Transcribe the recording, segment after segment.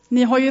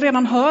Ni har ju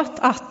redan hört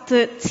att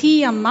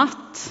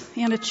temat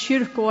enligt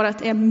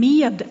kyrkoåret är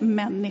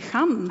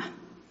Medmänniskan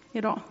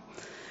idag.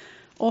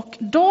 Och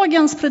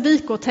dagens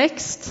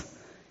predikotext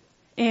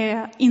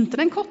är inte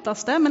den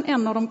kortaste, men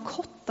en av de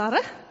kortare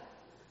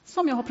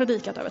som jag har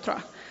predikat över, tror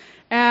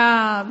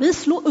jag. Vi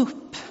slår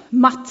upp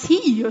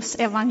Matteus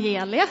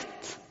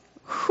evangeliet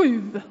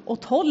 7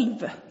 och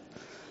 12.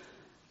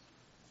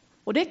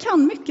 Och det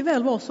kan mycket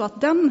väl vara så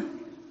att den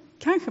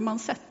kanske man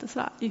sätter så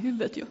här i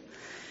huvudet ju.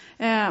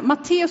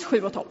 Matteus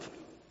 7 och 12.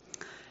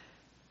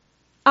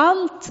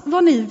 Allt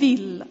vad ni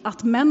vill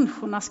att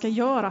människorna ska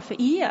göra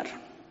för er,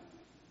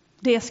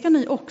 det ska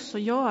ni också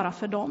göra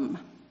för dem.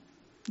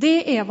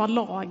 Det är vad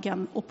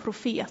lagen och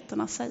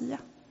profeterna säger.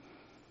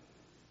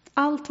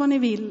 Allt vad ni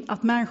vill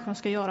att människorna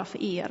ska göra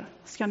för er,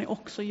 ska ni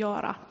också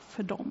göra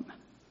för dem.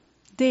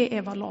 Det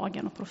är vad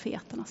lagen och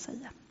profeterna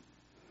säger.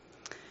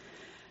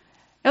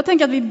 Jag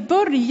tänker att vi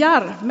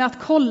börjar med att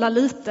kolla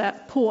lite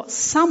på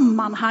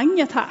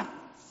sammanhanget här.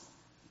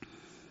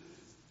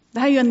 Det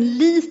här är ju en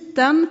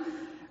liten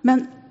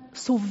men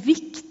så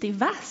viktig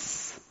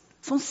vers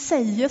som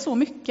säger så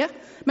mycket.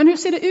 Men hur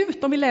ser det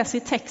ut om vi läser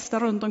i texten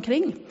runt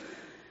omkring?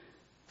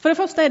 För det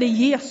första är det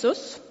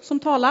Jesus som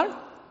talar,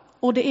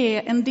 och det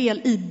är en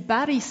del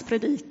i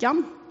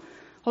Predikan.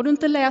 Har du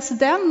inte läst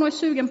den och är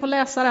sugen på att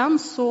läsa den,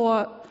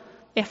 så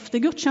efter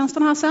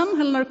gudstjänsten här sen,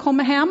 eller när du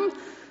kommer hem,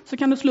 så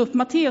kan du slå upp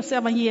Matteus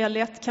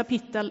evangeliet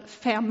kapitel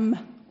 5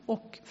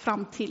 och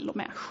fram till och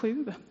med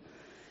 7.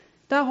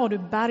 Där har du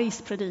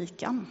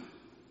Predikan,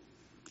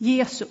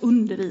 Jesu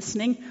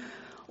undervisning.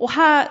 Och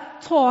här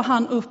tar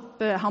han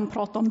upp, han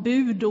pratar om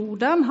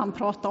budorden, han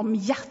pratar om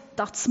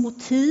hjärtats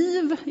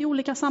motiv i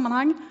olika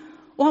sammanhang.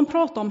 Och han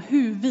pratar om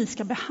hur vi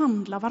ska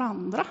behandla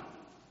varandra,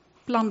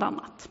 bland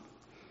annat.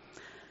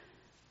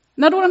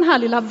 När då den här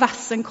lilla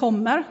versen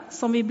kommer,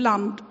 som vi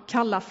ibland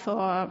kallar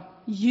för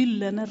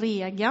gyllene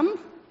regeln.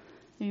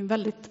 Det är en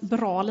väldigt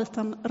bra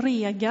liten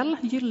regel,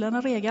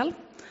 gyllene regel.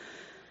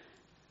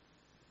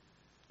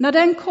 När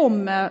den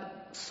kommer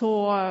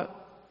så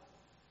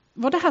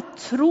var det här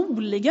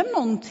troligen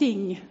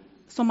någonting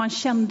som man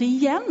kände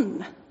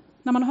igen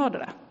när man hörde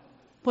det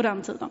på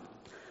den tiden.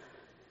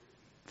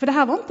 För det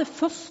här var inte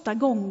första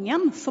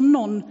gången som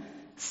någon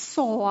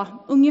sa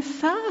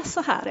ungefär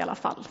så här i alla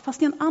fall,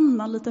 fast i en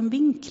annan liten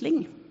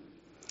vinkling.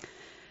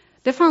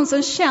 Det fanns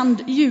en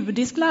känd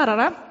judisk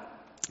lärare,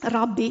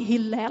 Rabbi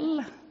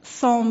Hillel,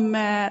 som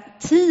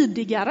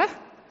tidigare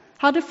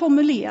hade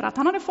formulerat,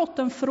 han hade fått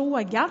en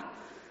fråga.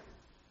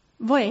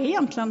 Vad är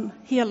egentligen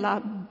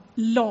hela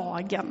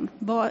lagen?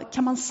 Vad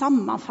kan man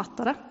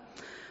sammanfatta det?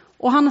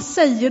 Och han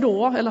säger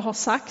då, eller har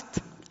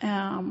sagt,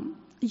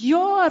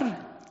 gör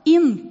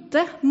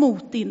inte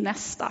mot din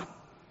nästa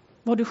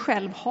vad du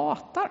själv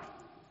hatar.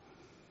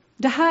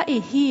 Det här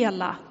är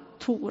hela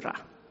Tora.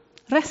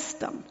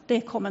 Resten, det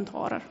är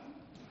kommentarer.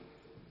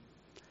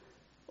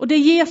 Och det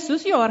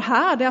Jesus gör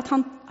här, det är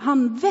att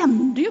han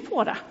vänder ju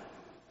på det.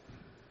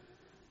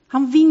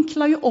 Han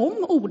vinklar ju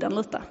om orden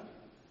lite.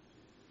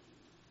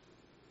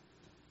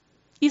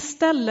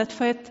 Istället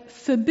för ett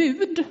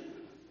förbud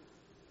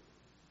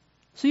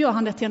så gör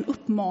han det till en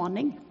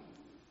uppmaning.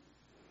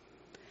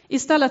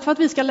 Istället för att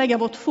vi ska lägga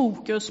vårt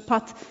fokus på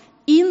att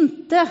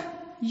inte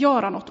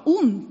göra något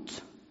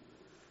ont,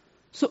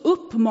 så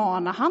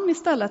uppmanar han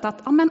istället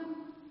att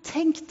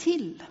tänk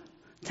till.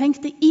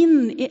 Tänk dig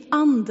in i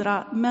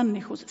andra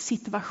människors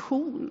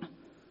situation.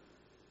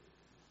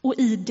 Och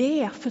i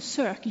det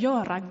försök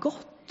göra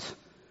gott.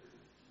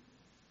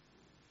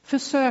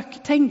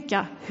 Försök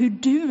tänka hur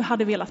du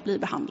hade velat bli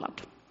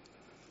behandlad.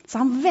 Så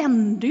han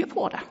vänder ju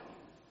på det.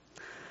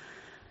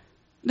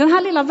 Den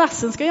här lilla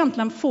versen ska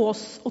egentligen få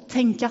oss att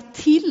tänka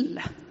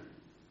till.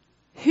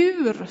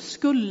 Hur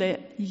skulle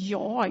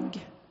jag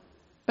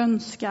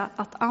önska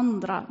att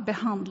andra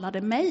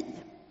behandlade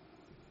mig?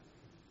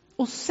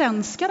 Och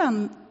sen ska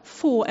den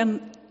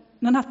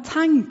här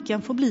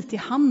tanken få bli till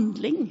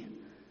handling.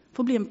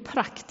 Få bli en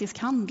praktisk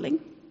handling.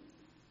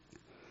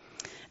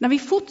 När vi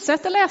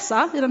fortsätter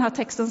läsa i den här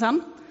texten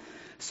sen,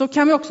 så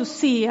kan vi också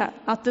se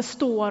att det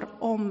står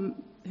om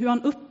hur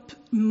han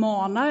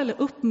uppmanar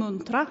eller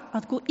uppmuntrar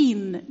att gå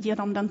in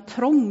genom den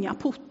trånga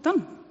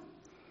porten.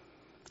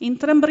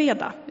 Inte den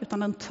breda, utan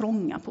den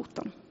trånga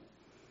porten.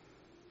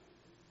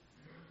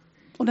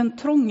 Och den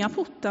trånga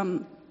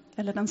porten,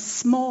 eller den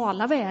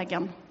smala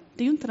vägen,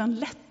 det är ju inte den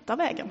lätta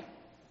vägen.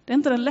 Det är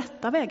inte den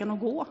lätta vägen att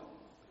gå.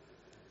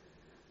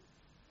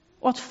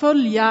 Och att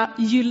följa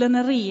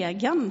gyllene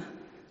regeln,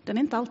 den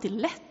är inte alltid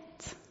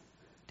lätt.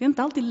 Det är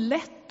inte alltid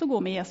lätt att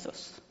gå med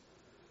Jesus.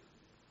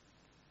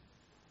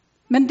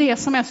 Men det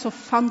som är så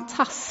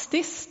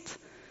fantastiskt,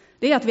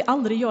 det är att vi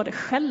aldrig gör det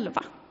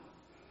själva.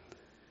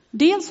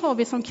 Dels har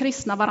vi som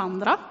kristna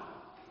varandra,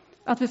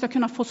 att vi ska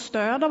kunna få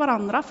stöd av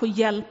varandra, få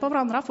hjälp av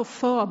varandra, få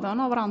förbön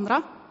av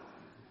varandra.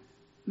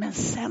 Men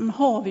sen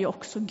har vi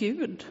också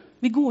Gud.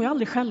 Vi går ju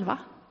aldrig själva.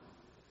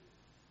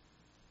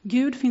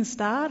 Gud finns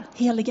där,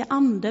 heliga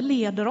ande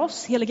leder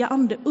oss, heliga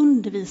ande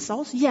undervisar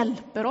oss,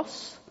 hjälper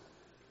oss.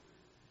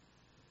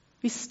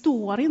 Vi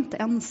står inte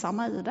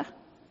ensamma i det.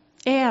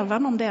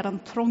 Även om det är den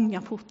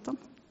trånga porten.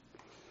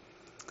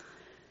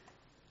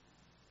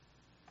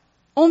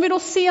 Om vi då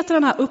ser till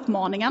den här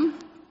uppmaningen.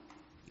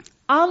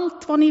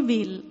 Allt vad ni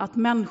vill att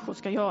människor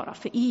ska göra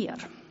för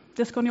er,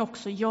 det ska ni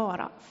också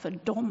göra för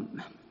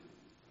dem.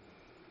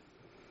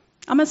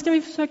 Ja, men ska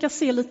vi försöka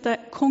se lite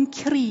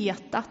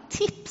konkreta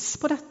tips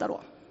på detta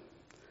då?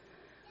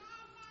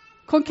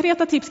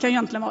 Konkreta tips kan ju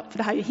egentligen vara, för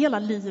det här är ju hela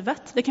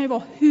livet. Det kan ju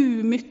vara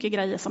hur mycket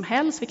grejer som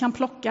helst. Vi kan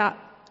plocka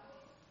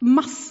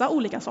massa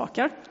olika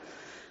saker.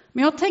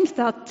 Men jag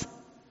tänkte att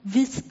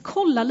vi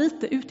kollar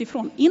lite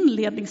utifrån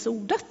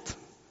inledningsordet.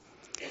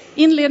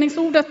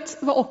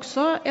 Inledningsordet var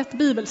också ett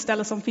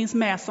bibelställe som finns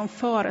med som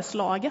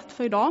föreslaget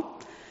för idag.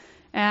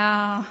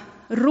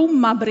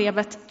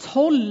 Romarbrevet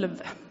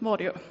 12 var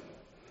det ju.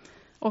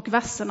 Och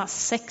verserna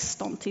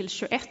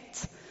 16-21.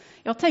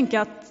 Jag tänker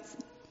att,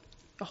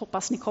 jag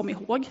hoppas ni kommer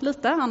ihåg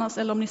lite, annars,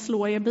 eller om ni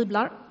slår er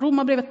biblar.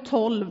 Romarbrevet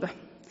 12,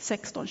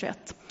 16-21.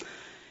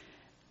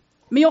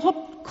 Men jag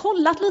har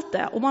kollat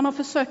lite och man har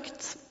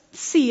försökt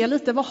se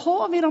lite, vad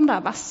har vi i de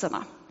där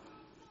verserna?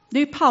 Det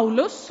är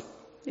Paulus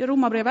i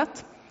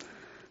Romarbrevet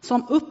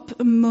som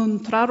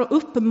uppmuntrar och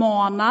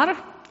uppmanar.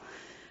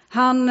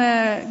 Han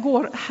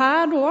går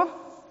här då,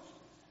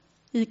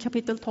 i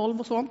kapitel 12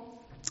 och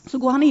så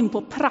går han in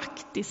på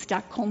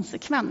praktiska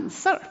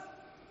konsekvenser.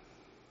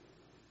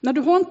 När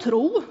du har en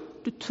tro,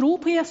 du tror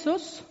på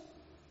Jesus,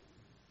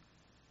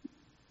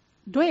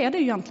 då är det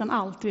ju egentligen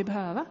allt vi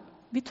behöver.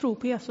 Vi tror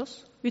på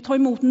Jesus. Vi tar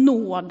emot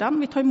nåden,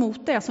 vi tar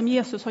emot det som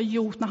Jesus har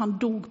gjort när han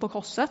dog på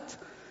korset.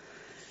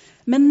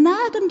 Men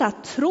när den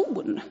där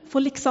tron får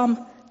liksom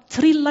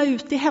trilla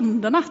ut i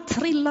händerna,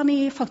 trilla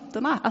ner i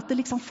fötterna, att det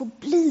liksom får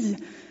bli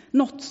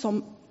något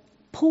som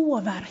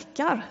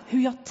påverkar hur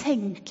jag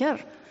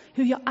tänker,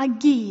 hur jag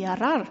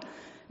agerar,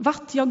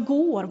 vart jag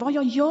går, vad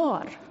jag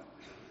gör.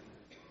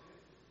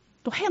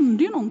 Då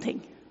händer ju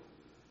någonting.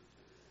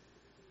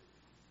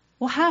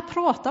 Och här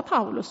pratar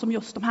Paulus om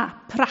just de här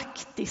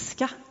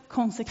praktiska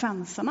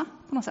konsekvenserna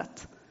på något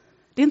sätt.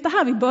 Det är inte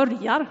här vi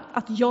börjar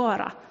att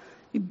göra.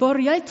 Vi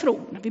börjar i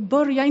tron, vi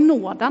börjar i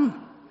nåden.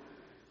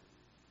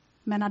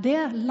 Men när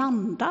det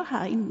landar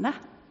här inne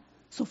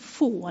så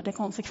får det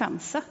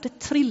konsekvenser. Det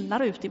trillar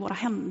ut i våra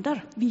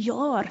händer. Vi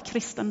gör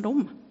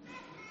kristendom.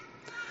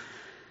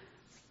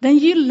 Den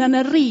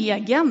gyllene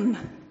regeln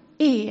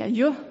är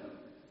ju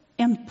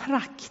en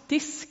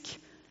praktisk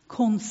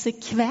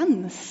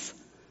konsekvens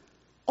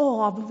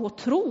av vår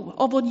tro,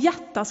 av vårt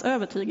hjärtas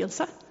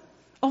övertygelse,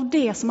 av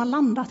det som har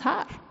landat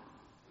här.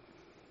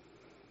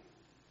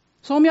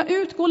 Så om jag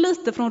utgår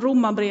lite från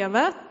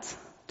Romarbrevet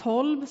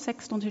 12,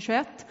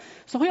 16-21,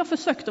 så har jag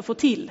försökt att få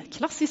till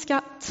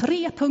klassiska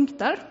 3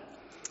 punkter.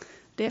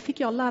 Det fick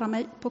jag lära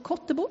mig på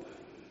Kottebo.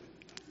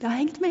 Det har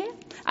hängt med.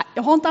 Nej,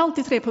 jag har inte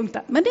alltid 3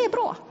 punkter, men det är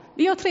bra.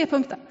 Vi gör 3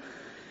 punkter.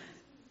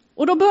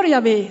 Och då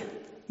börjar vi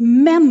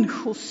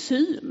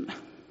människosyn.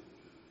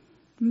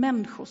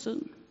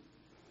 Människosyn.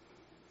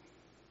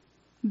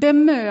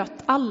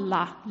 Bemöt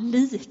alla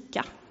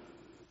lika.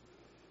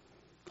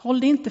 Håll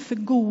dig inte för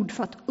god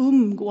för att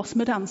umgås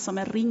med den som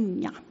är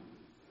ringa.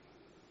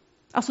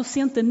 Alltså se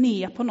inte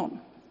ner på någon.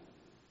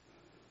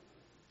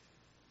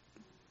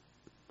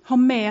 Ha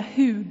med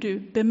hur du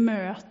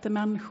bemöter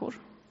människor.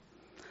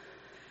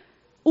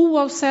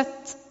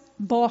 Oavsett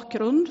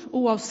bakgrund,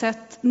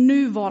 oavsett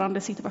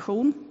nuvarande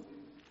situation,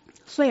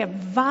 så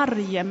är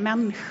varje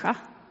människa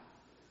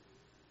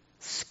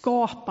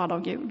skapad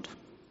av Gud.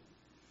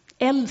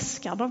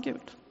 Älskad av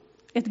Gud.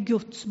 Ett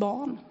Guds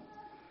barn.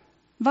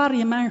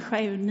 Varje människa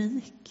är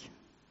unik.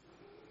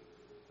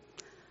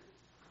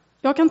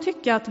 Jag kan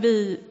tycka att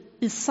vi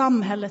i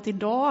samhället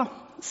idag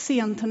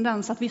ser en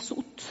tendens att vi är så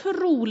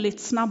otroligt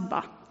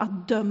snabba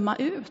att döma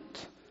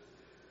ut.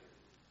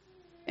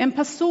 En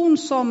person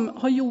som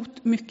har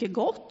gjort mycket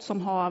gott,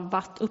 som har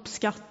varit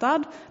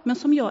uppskattad, men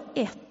som gör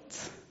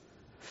ett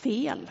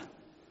fel,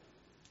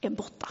 är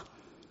borta.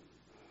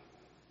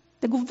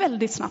 Det går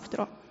väldigt snabbt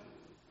idag.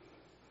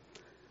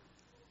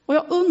 Och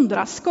jag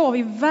undrar, ska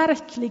vi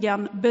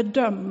verkligen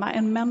bedöma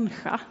en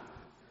människa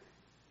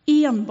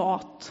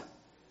enbart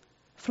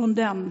från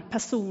den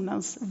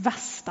personens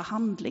värsta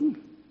handling?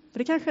 För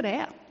det kanske det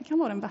är. Det kan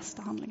vara den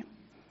värsta handlingen.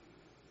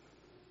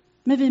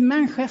 Men vi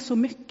människor är så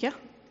mycket.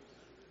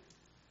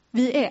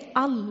 Vi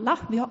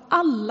har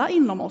alla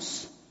inom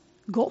oss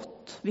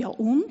gott. Vi har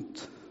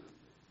ont.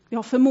 Vi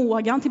har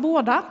förmågan till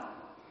båda.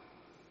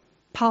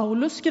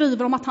 Paulus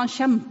skriver om att han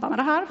kämpar med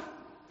det här.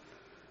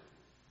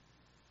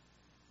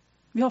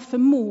 Vi har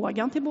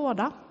förmågan till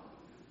båda.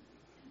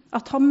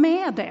 Att ha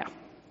med det.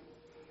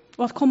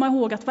 Och att komma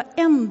ihåg att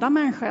varenda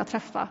människa jag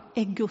träffar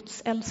är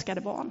Guds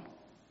älskade barn.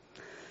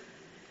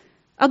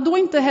 Att då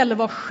inte heller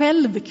vara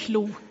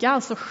självkloka,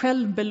 alltså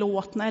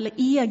självbelåtna eller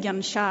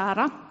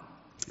egenkära.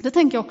 Det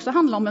tänker jag också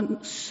handla om en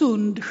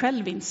sund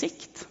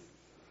självinsikt.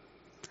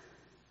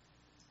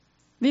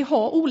 Vi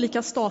har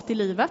olika start i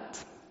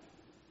livet.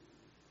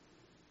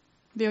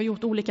 Vi har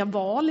gjort olika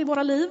val i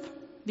våra liv.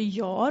 Vi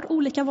gör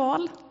olika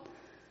val.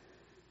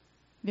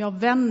 Vi har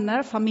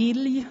vänner,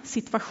 familj,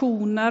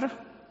 situationer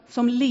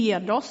som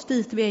leder oss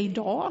dit vi är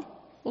idag.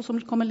 och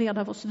som kommer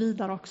leda oss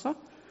vidare också.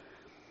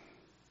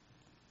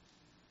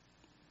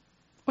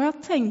 Och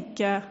jag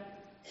tänker,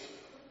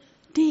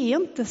 det är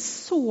inte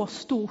så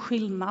stor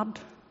skillnad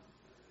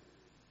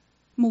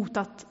mot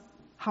att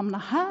hamna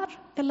här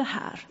eller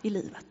här i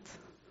livet.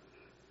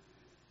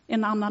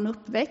 En annan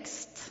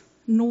uppväxt,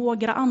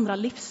 några andra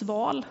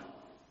livsval,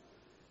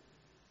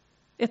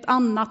 ett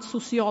annat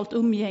socialt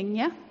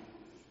umgänge.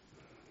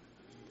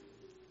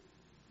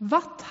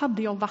 Vart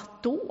hade jag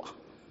varit då?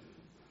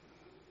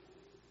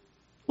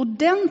 Och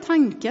den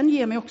tanken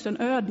ger mig också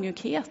en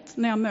ödmjukhet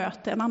när jag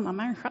möter en annan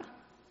människa.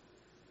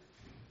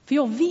 För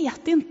jag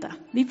vet inte.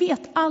 Vi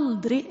vet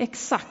aldrig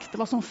exakt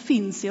vad som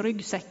finns i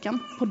ryggsäcken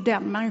på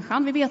den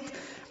människan. Vi vet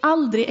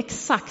aldrig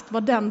exakt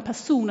vad den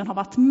personen har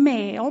varit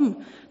med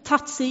om,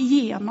 tagit sig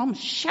igenom,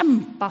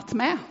 kämpat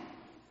med.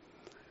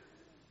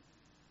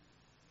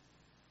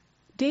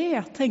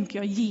 Det tänker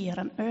jag ger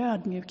en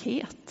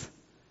ödmjukhet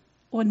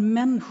och en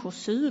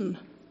människosyn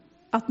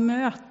att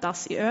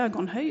mötas i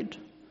ögonhöjd,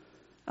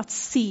 att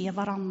se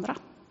varandra.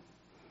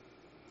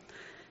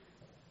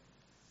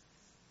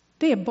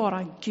 Det är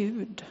bara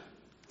Gud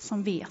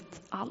som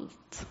vet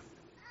allt.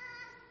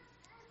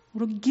 Och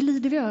då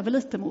glider vi över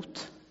lite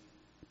mot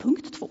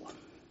punkt 2.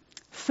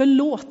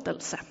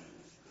 Förlåtelse.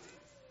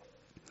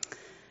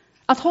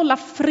 Att hålla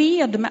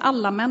fred med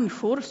alla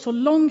människor så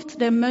långt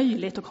det är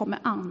möjligt att komma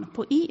an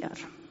på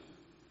er.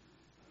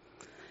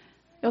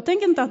 Jag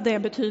tänker inte att det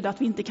betyder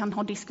att vi inte kan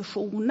ha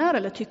diskussioner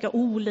eller tycka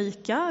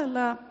olika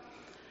eller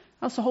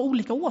alltså ha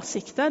olika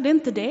åsikter. Det är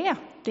inte det.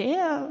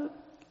 Det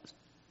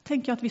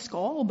tänker jag att vi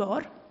ska och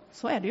bör.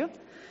 Så är det ju.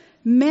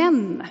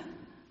 Men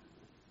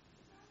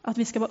att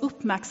vi ska vara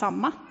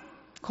uppmärksamma.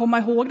 Komma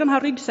ihåg den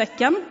här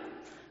ryggsäcken.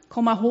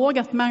 Komma ihåg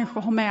att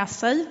människor har med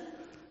sig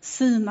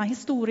sina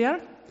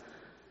historier.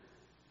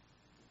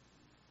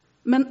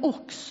 Men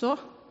också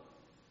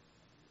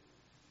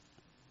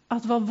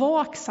att vara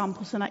vaksam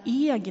på sina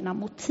egna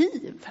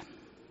motiv.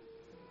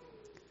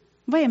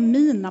 Vad är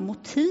mina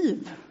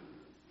motiv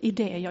i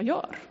det jag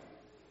gör?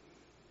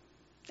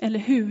 Eller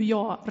hur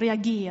jag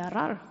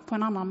reagerar på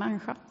en annan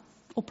människa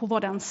och på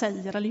vad den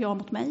säger eller gör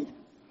mot mig.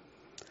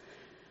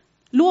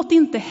 Låt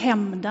inte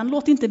hämnden,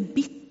 låt inte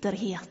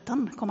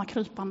bitterheten komma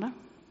krypande.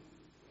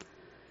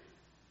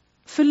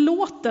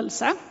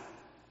 Förlåtelse,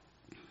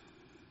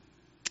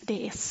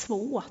 det är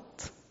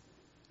svårt.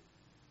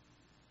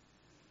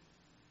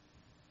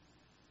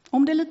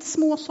 Om det är lite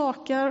små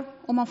saker,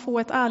 om man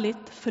får ett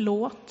ärligt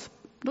förlåt,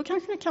 då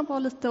kanske det kan vara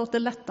lite åt det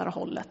lättare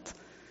hållet.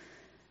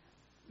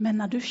 Men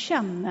när du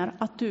känner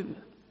att du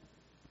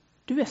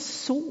är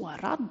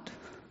sårad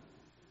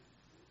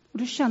och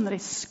du känner dig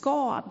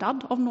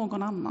skadad av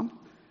någon annan,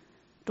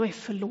 då är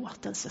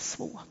förlåtelse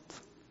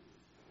svårt.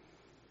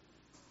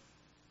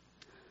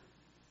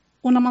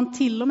 Och när man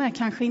till och med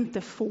kanske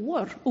inte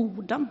får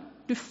orden,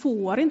 du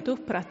får inte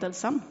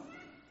upprättelsen,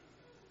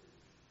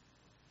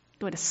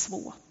 då är det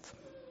svårt.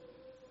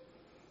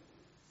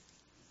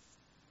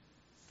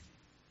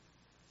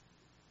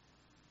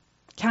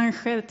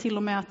 Kanske till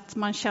och med att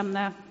man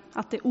känner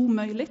att det är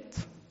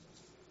omöjligt.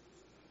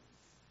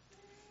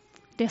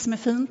 Det som är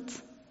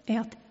fint är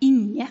att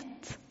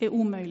inget är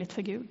omöjligt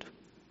för Gud.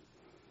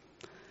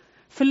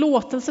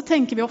 Förlåtelse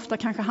tänker vi ofta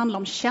kanske handlar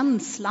om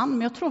känslan,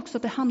 men jag tror också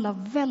att det handlar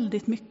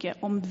väldigt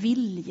mycket om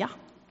vilja,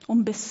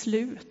 om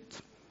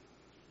beslut.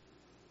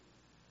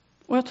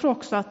 Och jag tror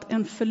också att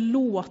en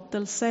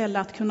förlåtelse eller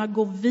att kunna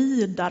gå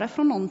vidare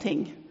från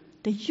någonting,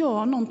 det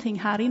gör någonting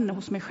här inne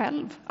hos mig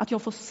själv. Att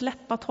jag får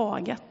släppa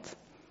taget.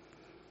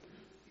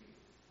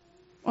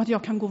 Och att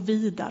jag kan gå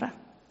vidare.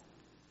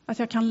 Att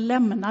jag kan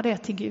lämna det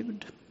till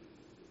Gud.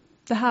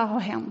 Det här har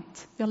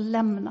hänt. Jag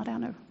lämnar det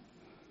nu.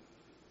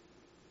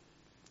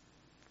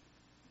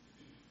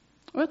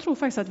 Och jag tror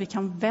faktiskt att vi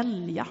kan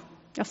välja.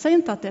 Jag säger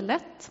inte att det är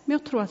lätt, men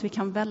jag tror att vi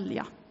kan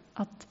välja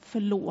att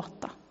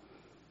förlåta.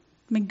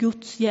 Med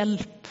Guds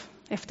hjälp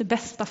efter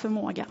bästa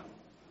förmåga.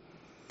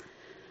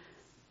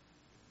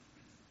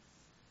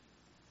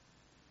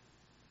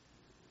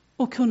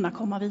 Och kunna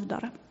komma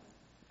vidare.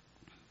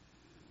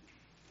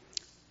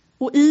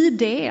 Och i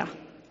det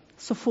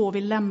så får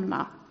vi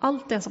lämna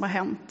allt det som har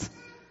hänt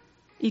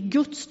i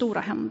Guds stora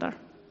händer.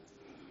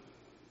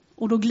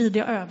 Och då glider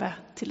jag över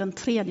till den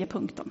tredje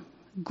punkten.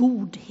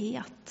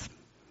 Godhet.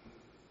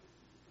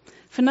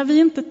 För när vi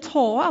inte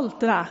tar allt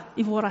det där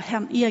i våra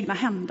egna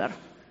händer,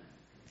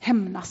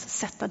 hämnas,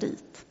 sätta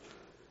dit,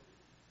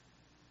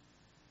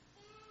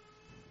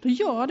 då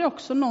gör det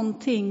också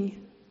någonting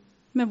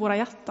med våra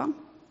hjärtan.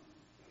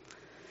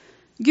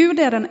 Gud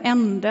är den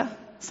enda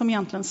som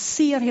egentligen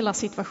ser hela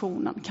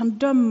situationen, kan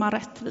döma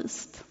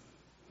rättvist.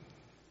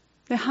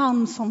 Det är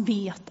han som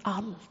vet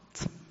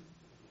allt.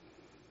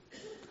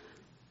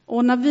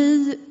 Och när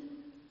vi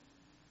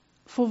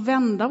får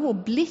vända vår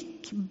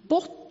blick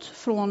bort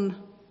från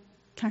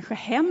kanske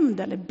hämnd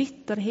eller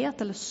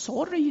bitterhet eller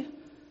sorg,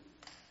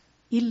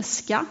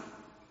 ilska.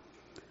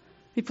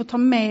 Vi får ta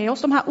med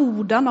oss de här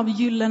orden av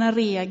gyllene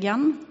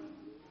regeln.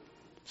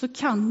 Så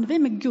kan vi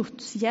med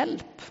Guds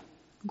hjälp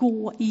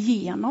gå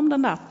igenom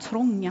den där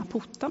trånga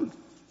porten.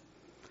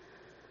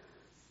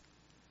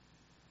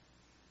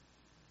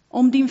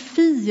 Om din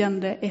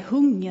fiende är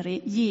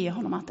hungrig, ge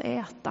honom att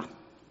äta.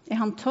 Är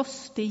han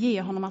törstig,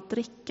 ge honom att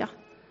dricka.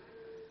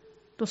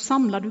 Då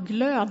samlar du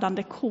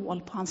glödande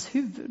kol på hans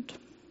huvud.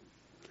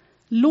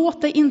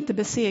 Låt dig inte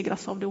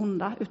besegras av det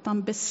onda,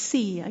 utan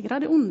besegra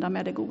det onda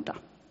med det goda.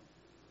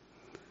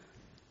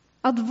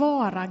 Att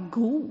vara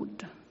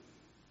god.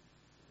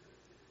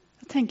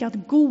 Jag tänker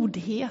att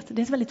godhet,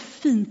 det är ett väldigt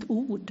fint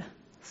ord.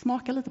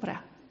 Smaka lite på det.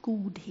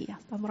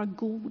 Godhet, att vara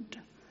god.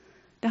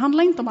 Det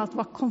handlar inte om att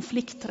vara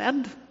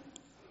konflikträdd.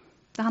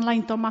 Det handlar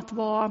inte om att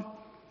vara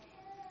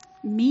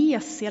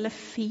mesig eller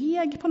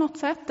feg på något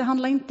sätt. Det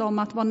handlar inte om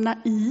att vara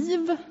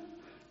naiv.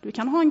 Du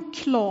kan ha en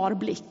klar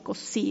blick och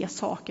se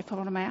saker för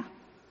vad de är.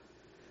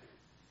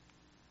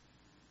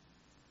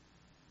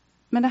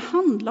 Men det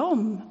handlar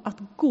om att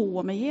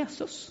gå med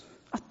Jesus.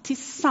 Att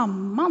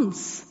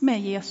tillsammans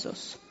med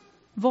Jesus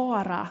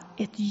vara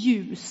ett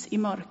ljus i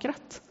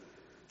mörkret.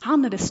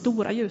 Han är det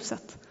stora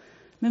ljuset.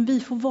 Men vi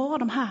får vara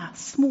de här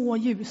små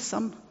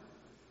ljusen.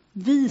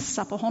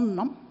 Visa på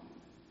honom.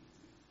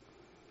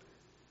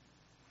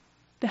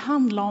 Det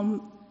handlar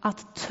om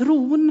att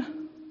tron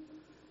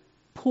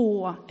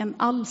på en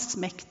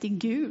allsmäktig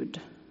Gud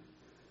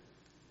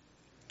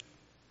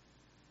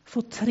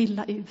får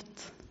trilla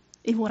ut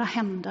i våra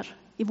händer,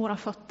 i våra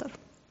fötter.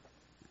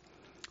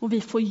 Och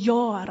vi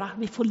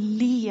får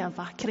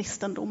leva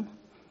kristendom.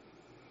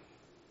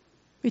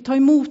 Vi tar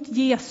emot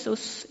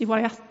Jesus i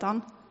våra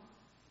hjärtan.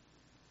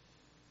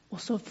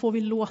 Och så får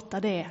vi låta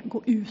det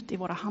gå ut i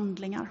våra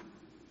handlingar.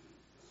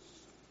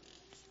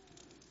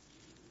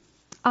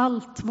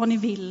 Allt vad ni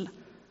vill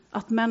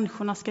att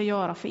människorna ska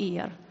göra för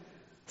er,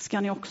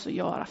 ska ni också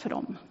göra för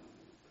dem.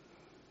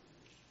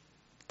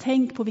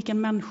 Tänk på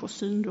vilken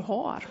människosyn du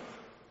har.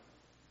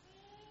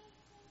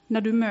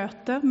 När du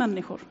möter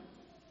människor.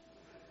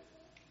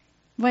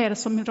 Vad är det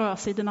som rör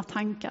sig i dina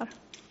tankar?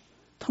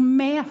 Ta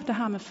med det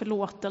här med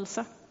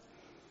förlåtelse.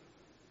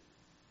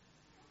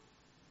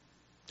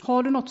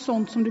 Har du något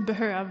sånt som du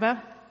behöver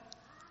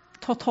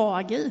ta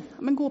tag i?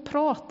 Men gå och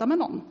prata med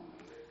någon.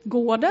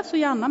 Går det så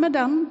gärna med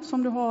den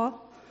som du har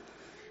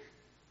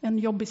en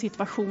jobbig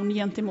situation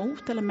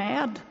gentemot eller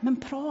med. Men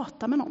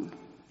prata med någon.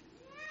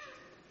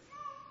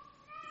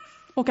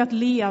 Och att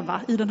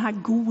leva i den här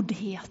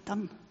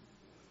godheten.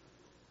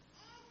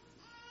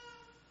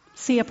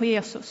 Se på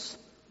Jesus.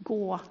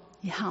 Gå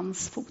i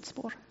hans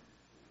fotspår.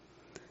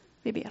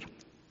 Vi ber.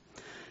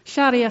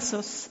 Kära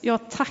Jesus,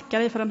 jag tackar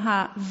dig för den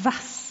här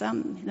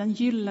versen, den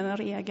gyllene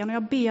regeln. Och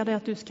jag ber dig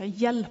att du ska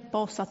hjälpa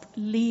oss att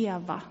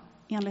leva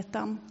enligt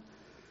den.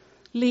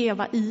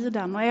 Leva i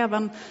den. Och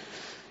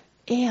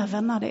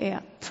även när det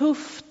är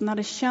tufft, när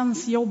det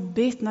känns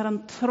jobbigt, när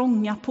den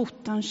trånga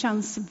porten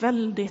känns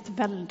väldigt,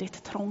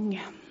 väldigt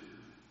trång.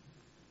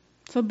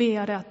 Så ber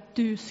jag dig att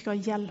du ska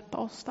hjälpa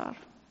oss där.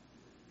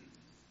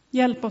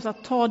 Hjälp oss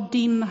att ta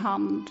din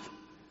hand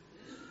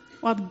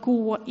och att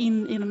gå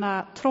in i den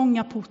där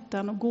trånga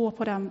porten och gå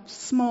på den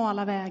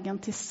smala vägen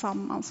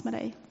tillsammans med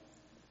dig.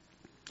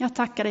 Jag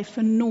tackar dig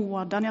för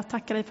nåden. Jag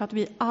tackar dig för att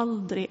vi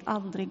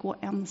aldrig går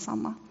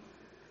ensamma.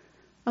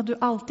 Att du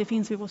alltid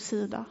finns vid vår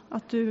sida.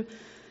 Att du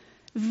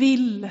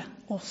vill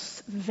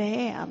oss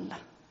väl,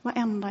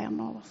 varenda en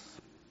av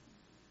oss.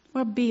 Och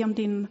jag ber om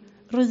din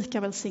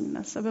rika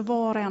välsignelse över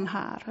var och en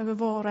här, över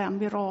var och en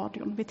vid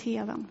radion, vid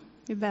tvn,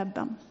 vid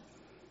webben.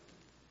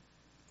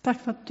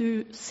 Tack för att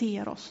du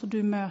ser oss och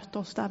du möter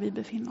oss där vi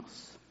befinner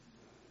oss.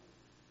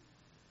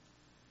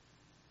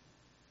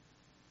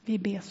 Vi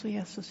ber så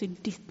Jesus i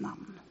ditt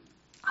namn.